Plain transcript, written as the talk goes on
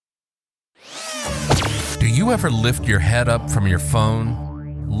you ever lift your head up from your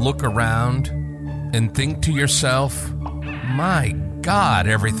phone, look around, and think to yourself, my God,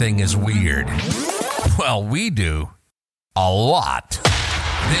 everything is weird? Well, we do. A lot.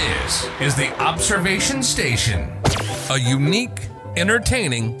 This is the Observation Station, a unique,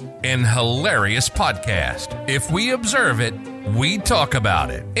 entertaining, and hilarious podcast. If we observe it, we talk about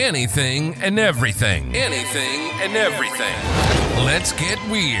it. Anything and everything. Anything and everything. Let's get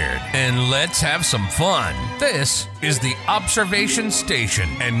weird and let's have some fun. This is the Observation Station.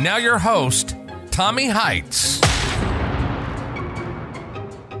 And now your host, Tommy Heights.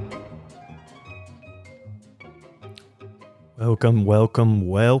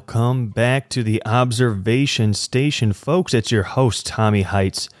 Welcome back to the Observation Station. Folks, it's your host, Tommy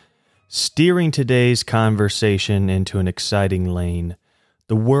Heights, steering today's conversation into an exciting lane,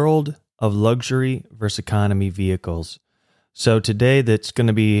 the world of luxury versus economy vehicles. So today that's going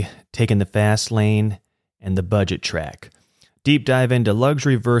to be taking the fast lane and the budget track. Deep dive into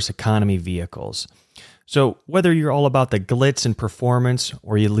luxury versus economy vehicles. So whether you're all about the glitz and performance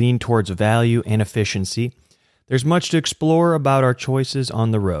or you lean towards value and efficiency, there's much to explore about our choices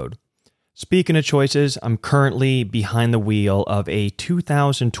on the road. Speaking of choices, I'm currently behind the wheel of a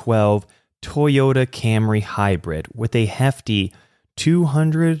 2012 Toyota Camry Hybrid with a hefty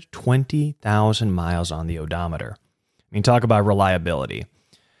 220,000 miles on the odometer. I mean, talk about reliability.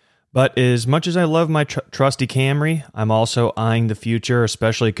 But as much as I love my trusty Camry, I'm also eyeing the future,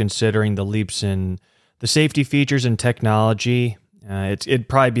 especially considering the leaps in the safety features and technology. It'd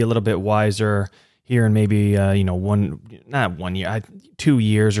probably be a little bit wiser here in maybe 2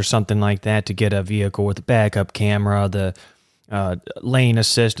 years or something like that to get a vehicle with a backup camera, the lane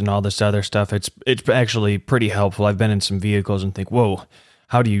assist and all this other stuff. It's actually pretty helpful. I've been in some vehicles and think, whoa,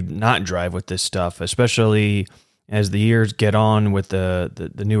 how do you not drive with this stuff? Especially as the years get on with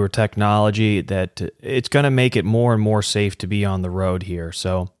the newer technology, that it's going to make it more and more safe to be on the road here.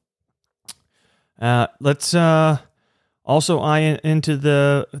 So let's also eye into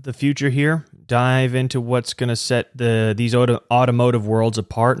the future here. Dive into what's going to set these automotive worlds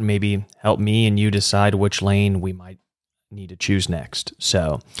apart and maybe help me and you decide which lane we might need to choose next.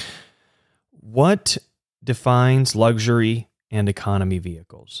 So, what defines luxury and economy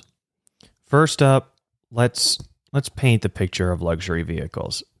vehicles? First up, let's paint the picture of luxury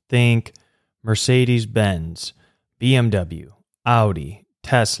vehicles. Think Mercedes-Benz, BMW, Audi,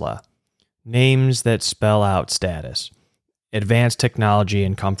 Tesla, names that spell out status, advanced technology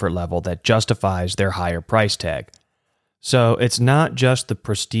and comfort level that justifies their higher price tag. So it's not just the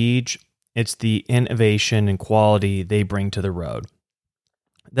prestige, it's the innovation and quality they bring to the road.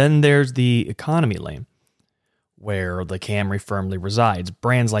 Then there's the economy lane, where the Camry firmly resides.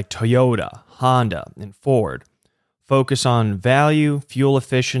 Brands like Toyota, Honda, and Ford focus on value, fuel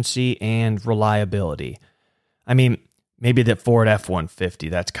efficiency, and reliability. I mean, maybe that Ford F-150,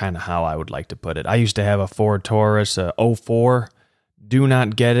 that's kind of how I would like to put it. I used to have a Ford Taurus 04. Do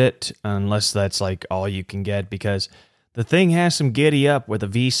not get it unless that's like all you can get, because the thing has some giddy up with a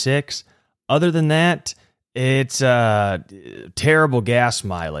V6. Other than that, it's terrible gas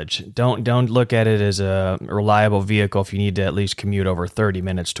mileage. Don't look at it as a reliable vehicle if you need to at least commute over 30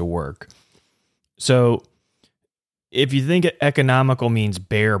 minutes to work. So if you think economical means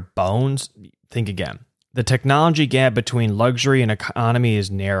bare bones, think again. The technology gap between luxury and economy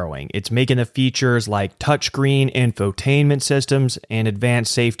is narrowing. It's making the features like touchscreen infotainment systems and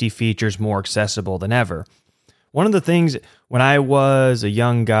advanced safety features more accessible than ever. One of the things, when I was a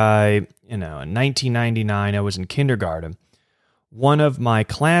young guy, in 1999, I was in kindergarten. One of my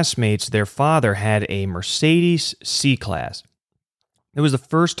classmates, their father had a Mercedes C-Class. It was the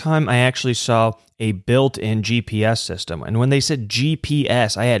first time I actually saw a built-in GPS system. And when they said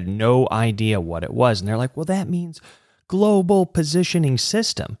GPS, I had no idea what it was. And they're like, well, that means global positioning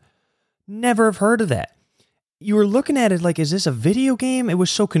system. Never have heard of that. You were looking at it like, is this a video game? It was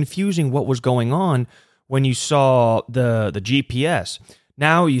so confusing what was going on when you saw the GPS.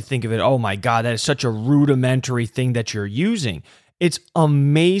 Now you think of it, oh my God, that is such a rudimentary thing that you're using. It's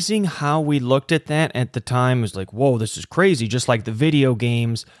amazing how we looked at that at the time. It was like, whoa, this is crazy. Just like the video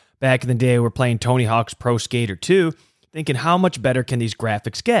games back in the day, we're playing Tony Hawk's Pro Skater 2, thinking how much better can these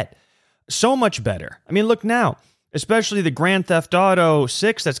graphics get? So much better. I mean, look now, especially the Grand Theft Auto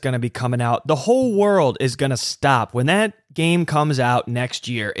 6 that's going to be coming out. The whole world is going to stop. When that game comes out next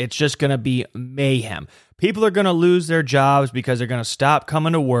year, it's just going to be mayhem. People are going to lose their jobs because they're going to stop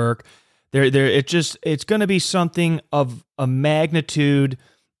coming to work. It's going to be something of a magnitude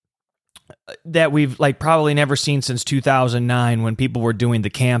that we've probably never seen since 2009 when people were doing the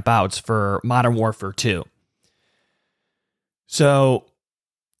campouts for Modern Warfare 2. So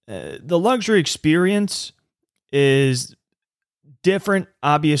the luxury experience is different,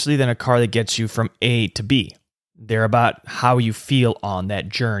 obviously, than a car that gets you from A to B. They're about how you feel on that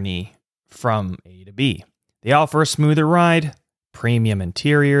journey from A to B. They offer a smoother ride, premium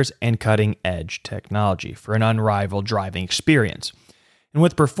interiors, and cutting-edge technology for an unrivaled driving experience. And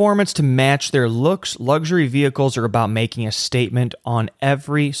with performance to match their looks, luxury vehicles are about making a statement on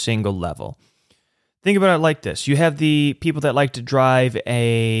every single level. Think about it like this. You have the people that like to drive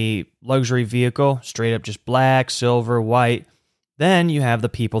a luxury vehicle, straight up just black, silver, white. Then you have the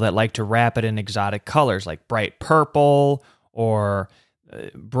people that like to wrap it in exotic colors like bright purple or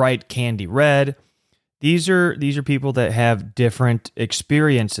bright candy red. These are people that have different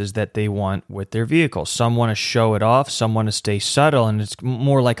experiences that they want with their vehicle. Some want to show it off, some want to stay subtle, and it's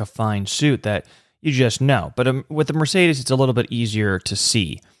more like a fine suit that you just know. But with the Mercedes, it's a little bit easier to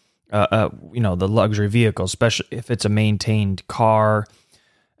see, the luxury vehicle, especially if it's a maintained car.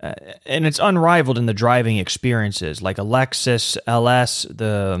 And it's unrivaled in the driving experiences, like a Lexus LS,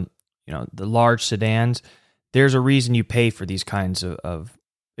 the large sedans. There's a reason you pay for these kinds of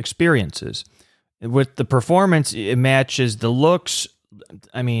experiences. With the performance, it matches the looks.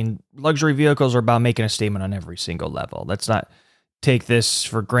 I mean, luxury vehicles are about making a statement on every single level. Let's not take this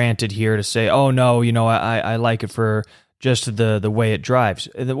for granted here to say, oh, no, I like it for just the way it drives.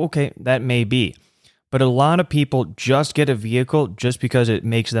 Okay, that may be. But a lot of people just get a vehicle just because it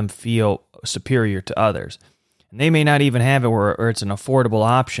makes them feel superior to others. And they may not even have it where it's an affordable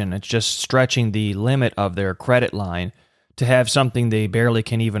option. It's just stretching the limit of their credit line to have something they barely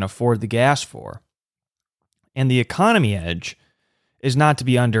can even afford the gas for. And the economy edge is not to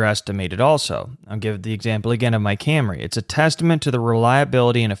be underestimated also. I'll give the example again of my Camry. It's a testament to the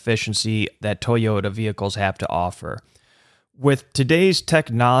reliability and efficiency that Toyota vehicles have to offer. With today's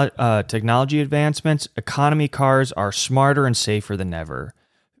technology advancements, economy cars are smarter and safer than ever.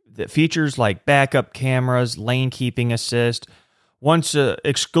 The features like backup cameras, lane keeping assist, once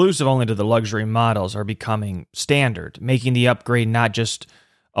exclusive only to the luxury models, are becoming standard, making the upgrade not just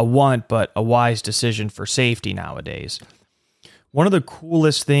a want, but a wise decision for safety nowadays. One of the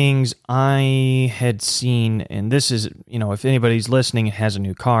coolest things I had seen, and this is, if anybody's listening and has a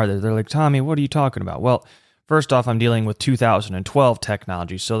new car, they're like, Tommy, what are you talking about? Well, first off, I'm dealing with 2012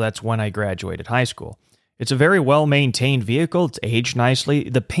 technology, so that's when I graduated high school. It's a very well-maintained vehicle. It's aged nicely.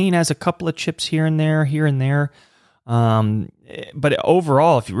 The paint has a couple of chips here and there. But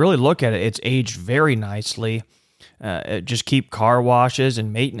overall, if you really look at it, it's aged very nicely. Just keep car washes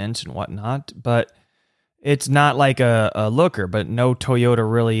and maintenance and whatnot. But it's not like a looker, but no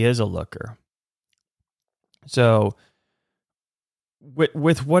Toyota really is a looker. So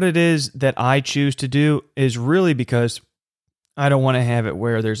with what it is that I choose to do is really because I don't want to have it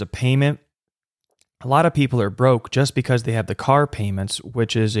where there's a payment. A lot of people are broke just because they have the car payments,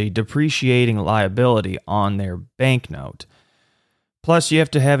 which is a depreciating liability on their banknote. Plus, you have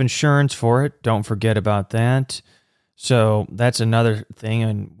to have insurance for it. Don't forget about that. So that's another thing.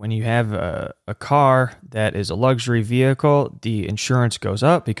 And when you have a car that is a luxury vehicle, the insurance goes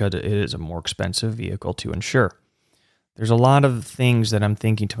up because it is a more expensive vehicle to insure. There's a lot of things that I'm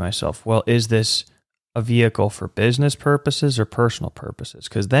thinking to myself, well, is this a vehicle for business purposes or personal purposes?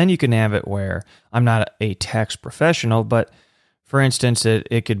 Because then you can have it where I'm not a tax professional, but for instance,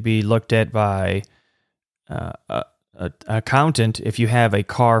 it could be looked at by an accountant. If you have a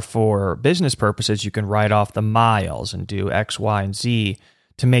car for business purposes, you can write off the miles and do X, Y, and Z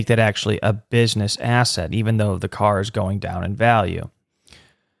to make that actually a business asset, even though the car is going down in value.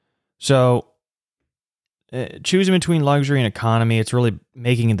 So choosing between luxury and economy, it's really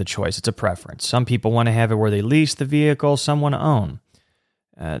making the choice. It's a preference. Some people want to have it where they lease the vehicle, some want to own.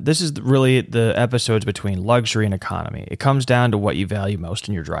 This is really the episodes between luxury and economy. It comes down to what you value most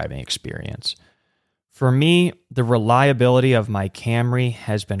in your driving experience. For me, the reliability of my Camry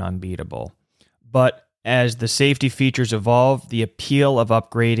has been unbeatable. But as the safety features evolve, the appeal of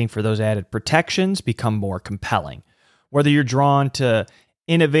upgrading for those added protections become more compelling. Whether you're drawn to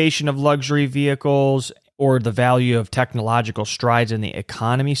innovation of luxury vehicles or the value of technological strides in the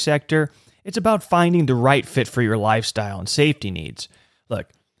economy sector, it's about finding the right fit for your lifestyle and safety needs. Look,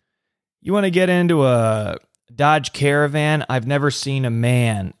 you want to get into a Dodge Caravan? I've never seen a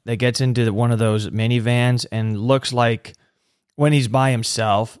man that gets into one of those minivans and looks like, when he's by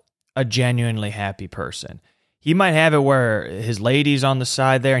himself, a genuinely happy person. He might have it where his lady's on the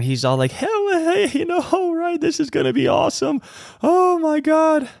side there and he's all like, hey, right, this is going to be awesome. Oh my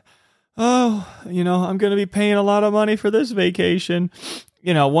God. Oh, I'm going to be paying a lot of money for this vacation.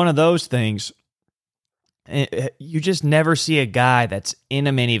 One of those things. You just never see a guy that's in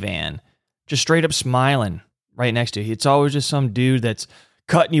a minivan just straight up smiling right next to you. It's always just some dude that's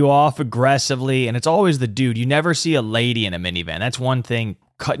cutting you off aggressively, and it's always the dude. You never see a lady in a minivan. That's one thing,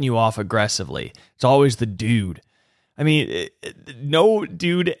 cutting you off aggressively. It's always the dude. I mean, no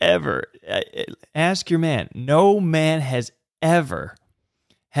dude ever. Ask your man. No man has ever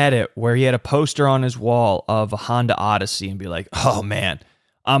had it where he had a poster on his wall of a Honda Odyssey and be like, oh man,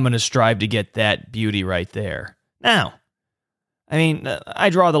 I'm going to strive to get that beauty right there. Now, I mean, I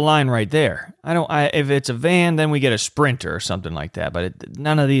draw the line right there. If it's a van, then we get a Sprinter or something like that. But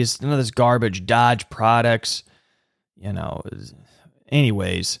none of this garbage Dodge products,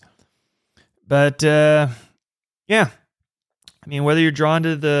 anyways. But, yeah. I mean, whether you're drawn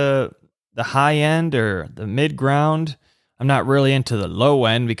to the high end or the mid ground, I'm not really into the low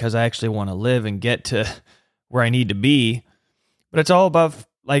end because I actually want to live and get to where I need to be. But it's all about,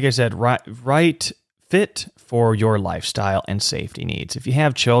 like I said, right fit for your lifestyle and safety needs. If you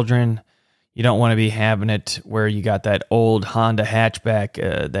have children, you don't want to be having it where you got that old Honda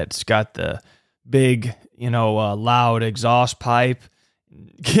hatchback that's got the big, loud exhaust pipe,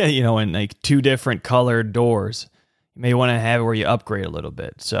 and like 2 different colored doors. You may want to have it where you upgrade a little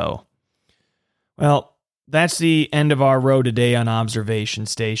bit. So, well, that's the end of our road today on Observation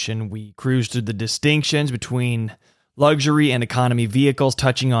Station. We cruised through the distinctions between luxury and economy vehicles,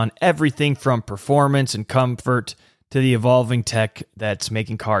 touching on everything from performance and comfort to the evolving tech that's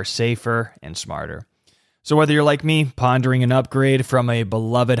making cars safer and smarter. So whether you're like me, pondering an upgrade from a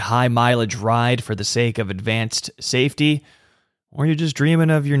beloved high-mileage ride for the sake of advanced safety, or you're just dreaming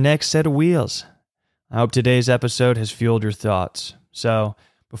of your next set of wheels, I hope today's episode has fueled your thoughts. So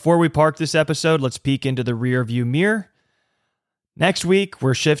before we park this episode, let's peek into the rearview mirror. Next week,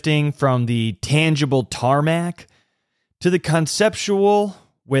 we're shifting from the tangible tarmac to the conceptual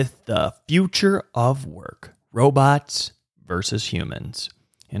with the future of work. Robots versus humans.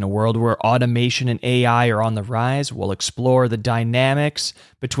 In a world where automation and AI are on the rise, we'll explore the dynamics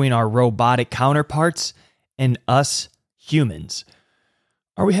between our robotic counterparts and us humans.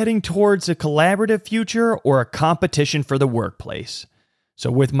 Are we heading towards a collaborative future or a competition for the workplace? So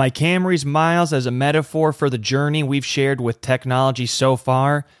with my Camry's miles as a metaphor for the journey we've shared with technology so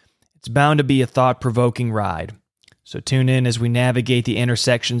far, it's bound to be a thought-provoking ride. So tune in as we navigate the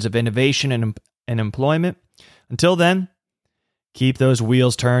intersections of innovation and employment. Until then, keep those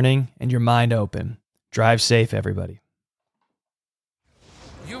wheels turning and your mind open. Drive safe, everybody.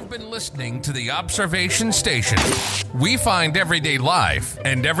 You've been listening to the Observation Station. We find everyday life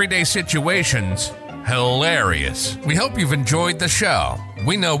and everyday situations hilarious. We hope you've enjoyed the show.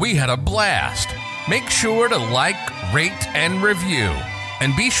 We know we had a blast. Make sure to like, rate, and review.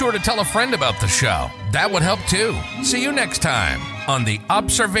 And be sure to tell a friend about the show. That would help too. See you next time on the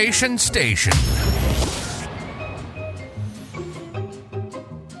Observation Station.